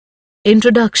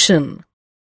Introduction.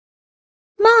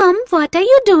 Mom, what are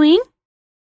you doing?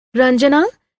 Ranjana,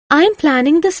 I am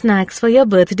planning the snacks for your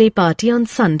birthday party on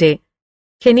Sunday.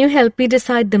 Can you help me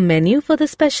decide the menu for the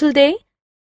special day?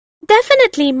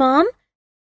 Definitely, Mom.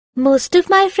 Most of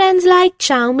my friends like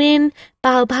chow mein,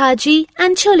 pav bhaji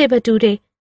and chole bhature.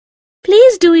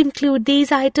 Please do include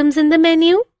these items in the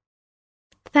menu.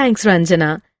 Thanks,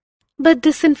 Ranjana. But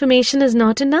this information is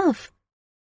not enough.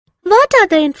 What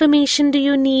other information do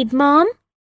you need, Mom?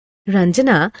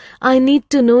 Ranjana, I need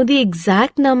to know the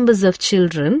exact numbers of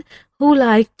children who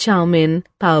like chow mein,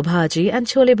 pav bhaji and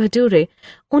chole bhature.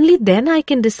 Only then I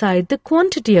can decide the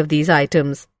quantity of these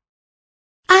items.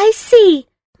 I see.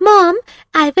 Mom,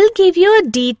 I will give you a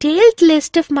detailed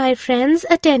list of my friends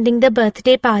attending the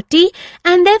birthday party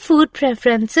and their food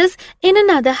preferences in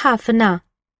another half an hour.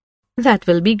 That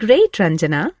will be great,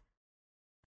 Ranjana.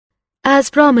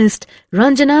 As promised,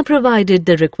 Ranjana provided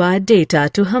the required data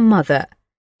to her mother.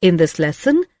 In this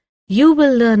lesson, you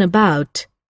will learn about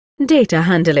data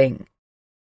handling.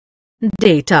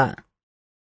 Data.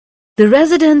 The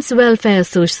Residents' Welfare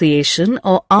Association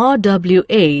or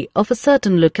RWA of a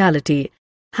certain locality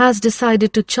has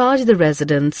decided to charge the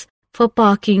residents for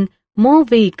parking more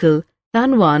vehicle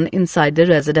than one inside the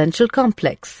residential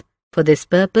complex. For this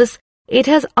purpose, it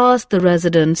has asked the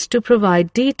residents to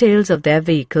provide details of their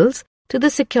vehicles to the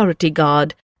security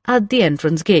guard at the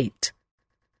entrance gate.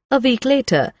 A week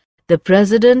later, the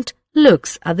president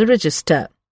looks at the register.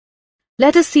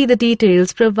 Let us see the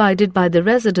details provided by the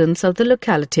residents of the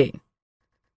locality.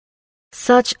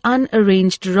 Such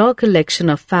unarranged raw collection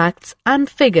of facts and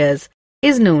figures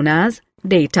is known as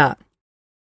data.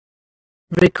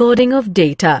 Recording of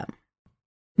data.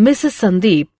 Mrs.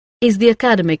 Sandeep is the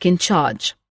academic in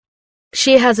charge.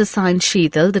 She has assigned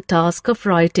Sheetal the task of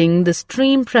writing the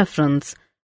stream preference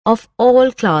of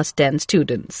all class 10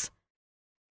 students.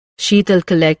 Sheetal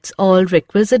collects all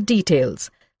requisite details,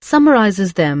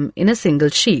 summarizes them in a single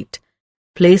sheet,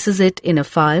 places it in a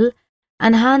file,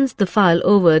 and hands the file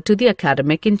over to the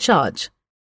academic in charge.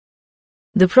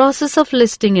 The process of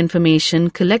listing information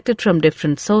collected from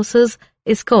different sources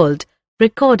is called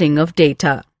recording of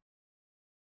data.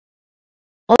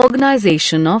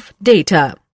 Organization of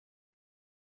data.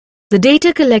 The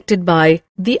data collected by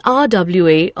the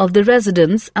RWA of the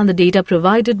residents and the data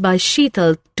provided by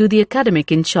Sheetal to the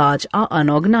academic in charge are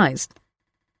unorganized.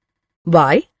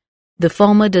 Why? The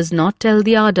former does not tell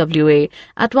the RWA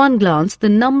at one glance the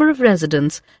number of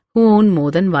residents who own more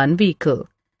than one vehicle.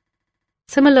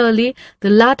 Similarly, the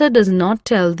latter does not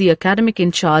tell the academic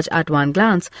in charge at one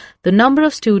glance the number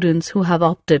of students who have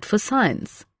opted for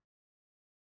science.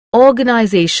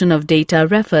 Organization of data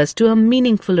refers to a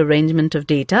meaningful arrangement of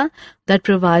data that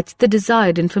provides the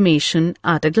desired information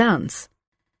at a glance.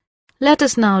 Let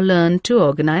us now learn to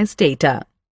organize data.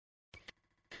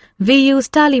 We use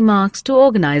tally marks to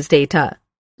organize data.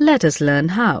 Let us learn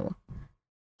how.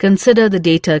 Consider the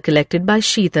data collected by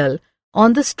Sheetal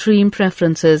on the stream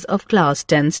preferences of class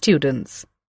 10 students.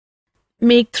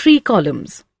 Make 3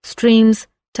 columns: streams,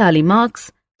 tally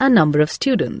marks, and number of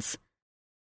students.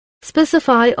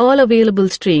 Specify all available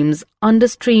streams under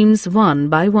streams one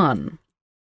by one.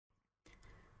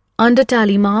 Under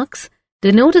tally marks,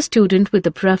 denote a student with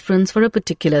a preference for a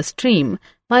particular stream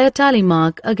by a tally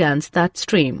mark against that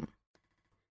stream.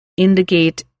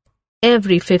 Indicate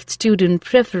every 5th student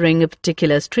preferring a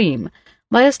particular stream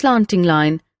by a slanting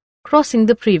line crossing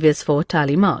the previous 4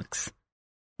 tally marks.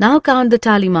 Now count the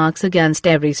tally marks against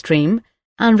every stream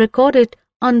and record it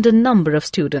under number of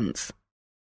students.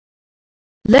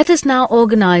 Let us now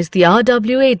organize the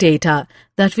RWA data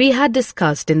that we had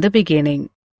discussed in the beginning.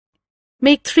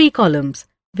 Make 3 columns: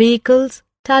 vehicles,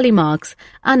 tally marks,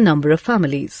 and number of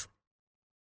families.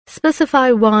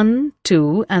 Specify 1,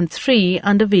 2, and 3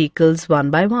 under vehicles one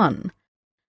by one.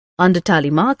 Under tally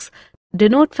marks,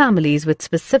 denote families with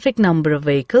specific number of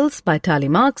vehicles by tally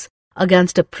marks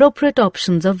against appropriate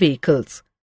options of vehicles.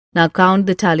 Now count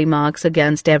the tally marks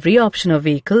against every option of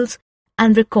vehicles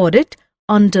and record it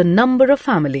under number of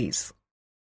families.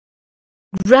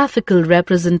 Graphical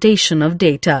representation of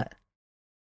data.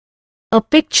 A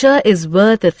picture is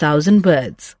worth 1,000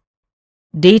 words.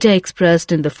 Data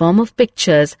expressed in the form of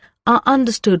pictures are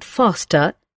understood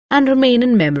faster and remain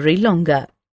in memory longer.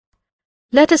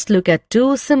 Let us look at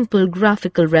 2 simple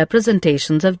graphical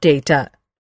representations of data: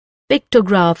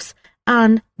 pictographs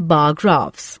and bar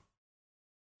graphs.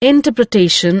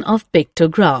 Interpretation of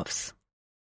pictographs.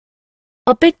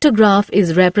 A pictograph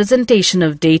is representation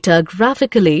of data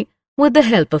graphically with the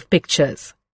help of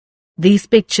pictures. These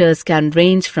pictures can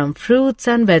range from fruits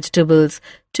and vegetables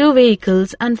to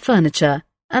vehicles and furniture,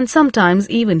 and sometimes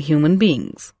even human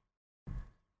beings.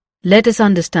 Let us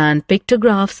understand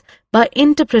pictographs by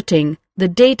interpreting the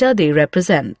data they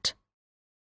represent.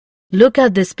 Look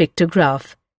at this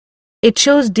pictograph. It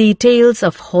shows details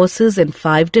of horses in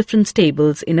 5 different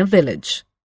stables in a village.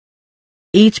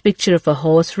 Each picture of a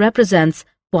horse represents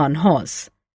one horse.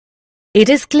 It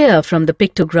is clear from the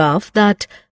pictograph that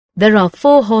there are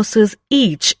 4 horses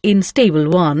each in stable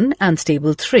 1 and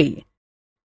stable 3.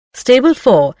 Stable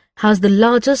 4 has the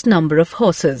largest number of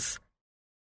horses.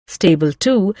 Stable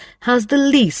 2 has the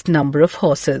least number of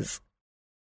horses.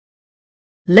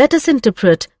 Let us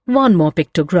interpret one more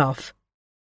pictograph.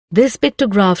 This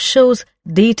pictograph shows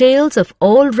details of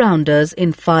all-rounders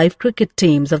in 5 cricket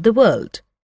teams of the world.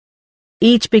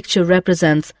 Each picture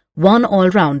represents one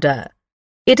all-rounder.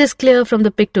 It is clear from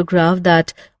the pictograph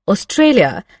that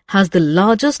Australia has the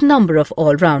largest number of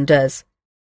all-rounders.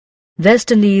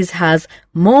 West Indies has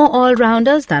more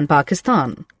all-rounders than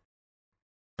Pakistan.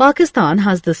 Pakistan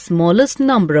has the smallest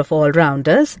number of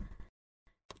all-rounders.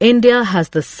 India has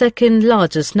the second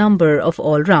largest number of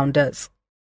all-rounders.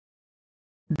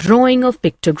 Drawing of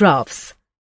pictographs.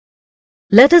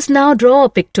 Let us now draw a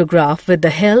pictograph with the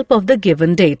help of the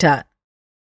given data.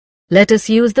 Let us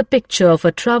use the picture of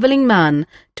a travelling man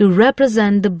to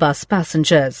represent the bus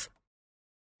passengers.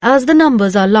 As the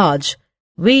numbers are large,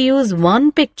 we use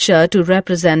one picture to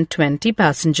represent 20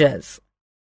 passengers.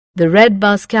 The red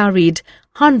bus carried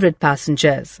 100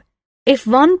 passengers. If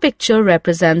one picture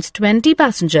represents 20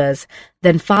 passengers,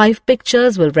 then 5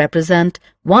 pictures will represent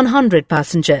 100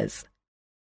 passengers.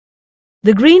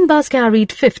 The green bus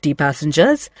carried 50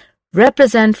 passengers.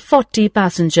 Represent 40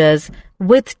 passengers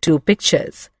with 2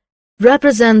 pictures.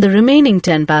 Represent the remaining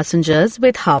 10 passengers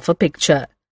with half a picture.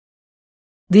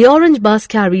 The orange bus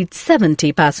carried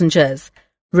 70 passengers.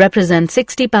 Represent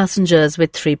 60 passengers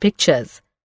with 3 pictures.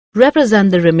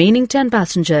 Represent the remaining 10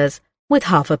 passengers with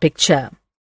half a picture.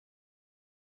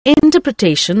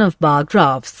 Interpretation of bar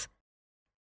graphs.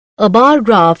 A bar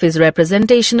graph is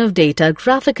representation of data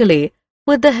graphically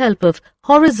with the help of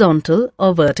horizontal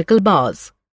or vertical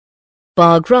bars.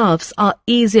 Bar graphs are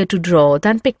easier to draw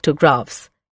than pictographs.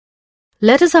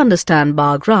 Let us understand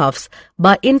bar graphs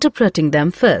by interpreting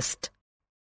them first.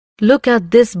 Look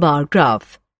at this bar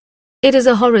graph. It is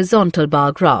a horizontal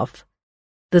bar graph.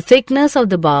 The thickness of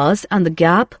the bars and the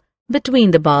gap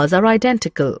between the bars are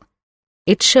identical.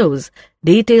 It shows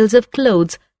details of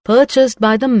clothes purchased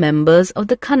by the members of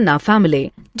the Khanna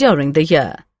family during the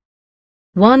year.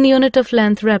 1 unit of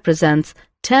length represents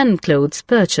 10 clothes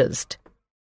purchased.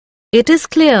 It is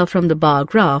clear from the bar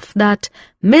graph that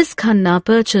Miss Khanna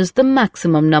purchased the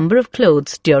maximum number of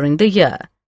clothes during the year.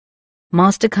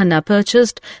 Master Khanna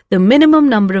purchased the minimum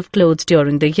number of clothes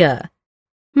during the year.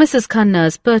 Mrs.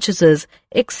 Khanna's purchases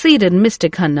exceeded Mr.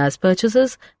 Khanna's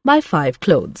purchases by 5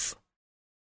 clothes.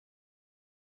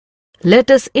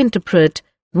 Let us interpret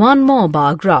one more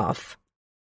bar graph.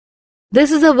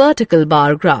 This is a vertical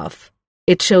bar graph.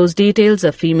 It shows details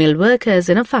of female workers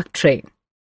in a factory.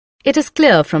 It is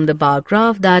clear from the bar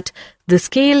graph that the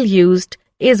scale used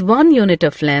is 1 unit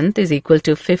of length is equal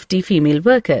to 50 female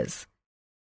workers.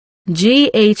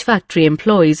 GH factory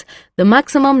employs the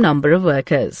maximum number of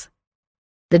workers.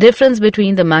 The difference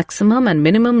between the maximum and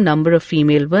minimum number of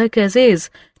female workers is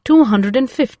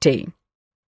 250.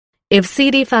 If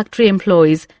CD factory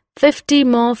employs 50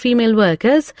 more female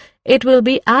workers, it will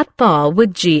be at par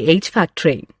with GH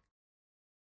factory.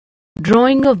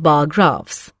 Drawing of bar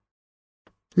graphs.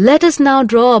 Let us now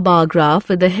draw a bar graph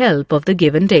with the help of the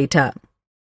given data.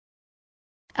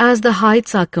 As the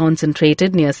heights are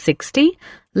concentrated near 60,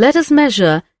 let us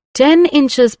measure 10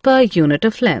 inches per unit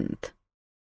of length.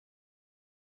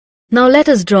 Now let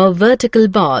us draw vertical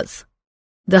bars.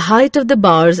 The height of the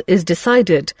bars is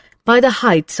decided by the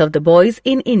heights of the boys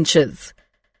in inches.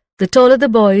 The taller the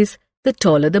boys, the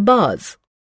taller the bars.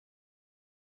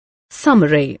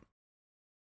 Summary.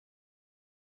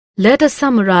 Let us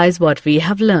summarize what we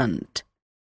have learned.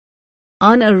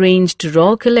 Unarranged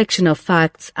raw collection of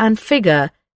facts and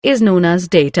figure is known as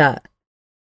data.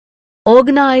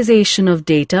 Organization of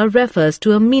data refers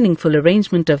to a meaningful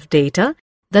arrangement of data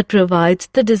that provides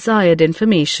the desired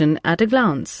information at a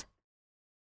glance.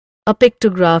 A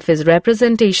pictograph is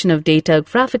representation of data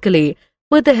graphically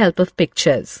with the help of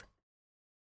pictures.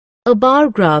 A bar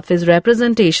graph is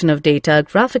representation of data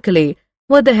graphically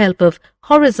with the help of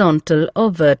horizontal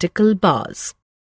or vertical bars.